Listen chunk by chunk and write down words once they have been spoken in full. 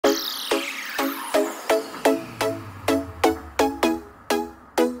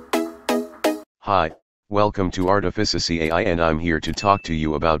Hi, welcome to Artificicy AI and I'm here to talk to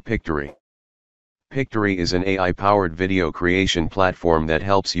you about Pictory. Pictory is an AI-powered video creation platform that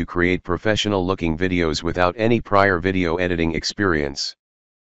helps you create professional-looking videos without any prior video editing experience.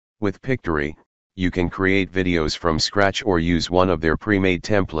 With Pictory, you can create videos from scratch or use one of their pre-made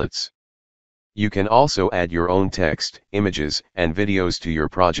templates. You can also add your own text, images, and videos to your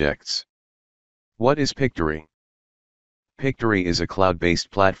projects. What is Pictory? Pictory is a cloud-based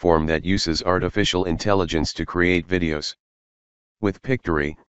platform that uses artificial intelligence to create videos. With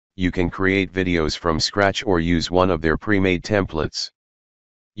Pictory, you can create videos from scratch or use one of their pre-made templates.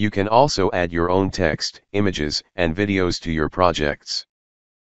 You can also add your own text, images, and videos to your projects.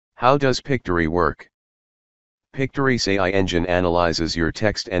 How does Pictory work? Pictory's AI engine analyzes your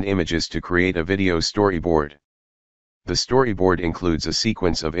text and images to create a video storyboard. The storyboard includes a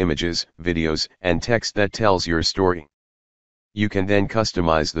sequence of images, videos, and text that tells your story. You can then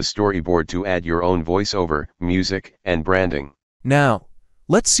customize the storyboard to add your own voiceover, music, and branding. Now,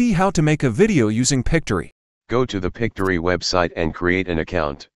 let's see how to make a video using Pictory. Go to the Pictory website and create an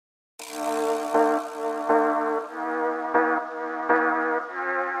account.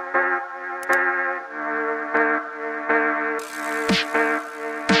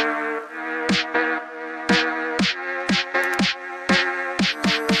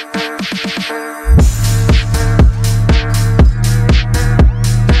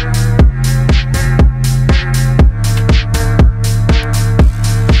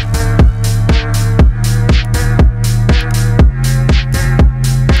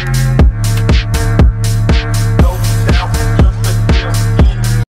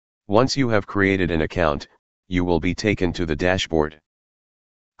 Once you have created an account, you will be taken to the dashboard.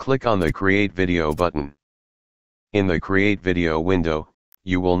 Click on the Create Video button. In the Create Video window,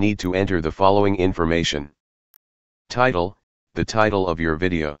 you will need to enter the following information. Title, the title of your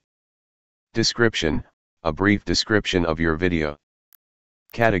video. Description, a brief description of your video.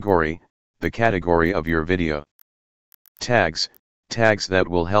 Category, the category of your video. Tags, tags that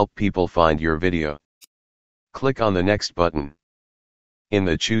will help people find your video. Click on the Next button. In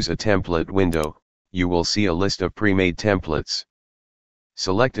the Choose a Template window, you will see a list of pre-made templates.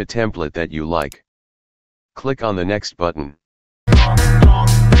 Select a template that you like. Click on the Next button.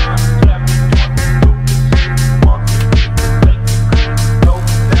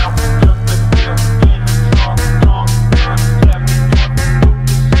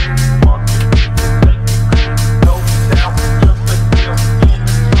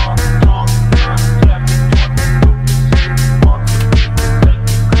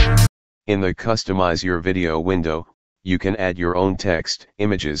 In the Customize Your Video window, you can add your own text,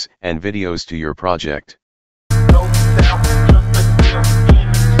 images, and videos to your project.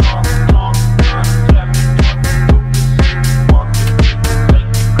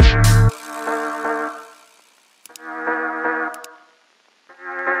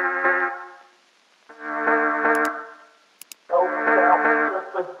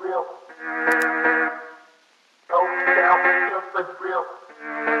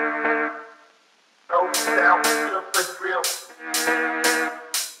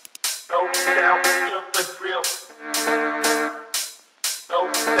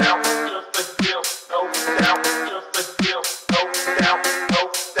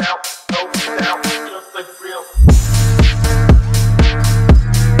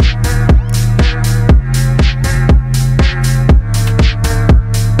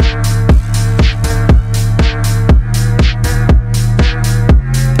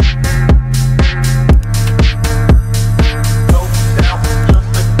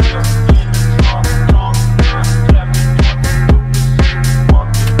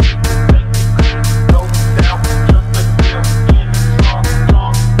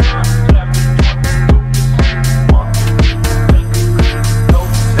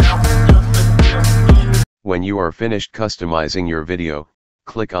 When you are finished customizing your video,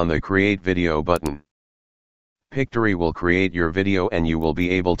 click on the Create Video button. Pictory will create your video and you will be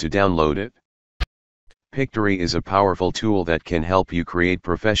able to download it. Pictory is a powerful tool that can help you create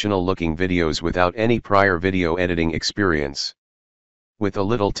professional-looking videos without any prior video editing experience. With a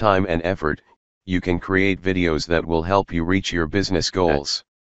little time and effort, you can create videos that will help you reach your business goals.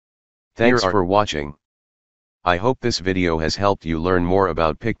 Thanks for watching. I hope this video has helped you learn more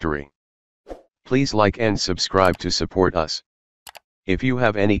about Pictory. Please like and subscribe to support us. If you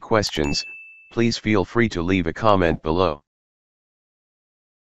have any questions, please feel free to leave a comment below.